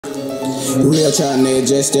Real try nigga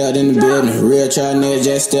just stepped in the building. Real try nigga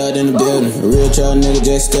just stepped in the building. Real try nigga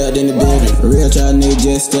just stepped in the building. Real try nigga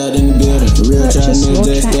just stepped in the building. Real try nigga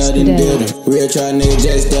just stepped in the building. Real try nigga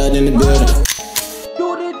just stepped in the building.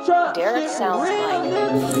 Derek sounds like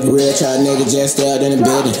Real try nigga just stepped in the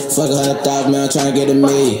building. Fuck 100,000, man, I'm tryna get a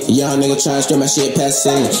million. Young nigga tryna strip my shit past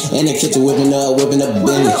ceiling. In the kitchen whipping up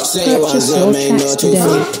Bentley. Say it was up, man, no 2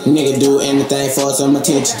 feet. Nigga do anything for some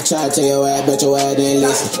attention. Try to tell your ass, but your ass didn't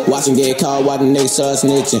listen. Watch him get caught, watch the nigga start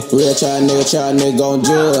snitching. Real try nigga gon'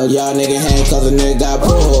 jail. Y'all nigga hang cause a nigga got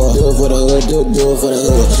pulled. Do it for the hood, do it for the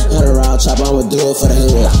hood. 100 round chop, I'ma do it for the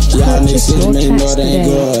hood. Y'all niggas snitch, man, you know they ain't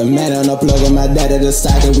good. Man, I'm no plug in my dad at the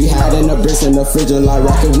socket. We hiding the bricks in the fridge like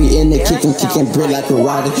rocket. We in the kitchen kicking brick like a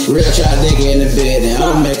rocket. Real try nigga in the building.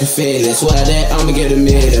 I'ma make a feeling. Swear that I'ma get a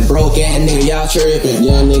million. Broke ass nigga, y'all tripping.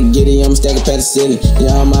 Young nigga get it, I'ma stack a past the ceiling.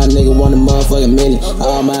 Yeah, all my nigga want a motherfucking million.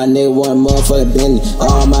 All my nigga want a motherfucking Bentley.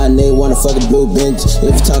 All my nigga want a fucking blue bench.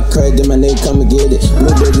 If you talk crazy, then my nigga come and get it.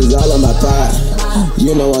 Blue bitches all on my pie.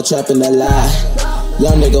 You know I'm trapping a lie.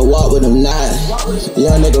 Young nigga walk with them not.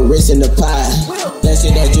 Young nigga wrist in the pie. That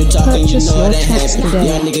shit that you talking, you know that happen.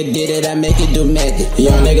 Young nigga did it, I make it do magic.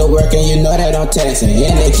 Young nigga working, you know that I'm taxing.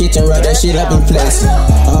 In the kitchen, wrap that shit up in plastic.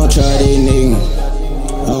 I don't try these niggas.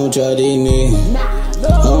 I don't try these niggas.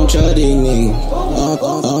 I don't try these niggas.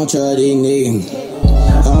 I don't try these niggas.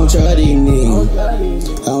 I don't try these niggas.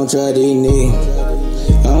 I don't try these niggas.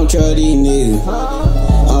 I don't try these niggas.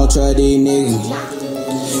 I don't try these niggas.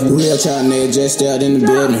 Real try nigga just stepped in the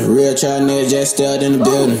building. Real try nigga just stepped in the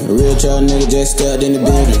building. Real try nigga just stepped in the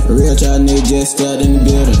building. Real try nigga just stepped in the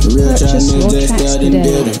building. Real try nigga just stepped in the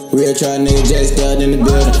building. Real try nigga just stepped in the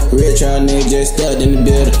building. Real try nigga just stepped in the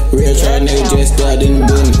building. Real try nigga just stepped in the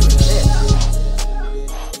building.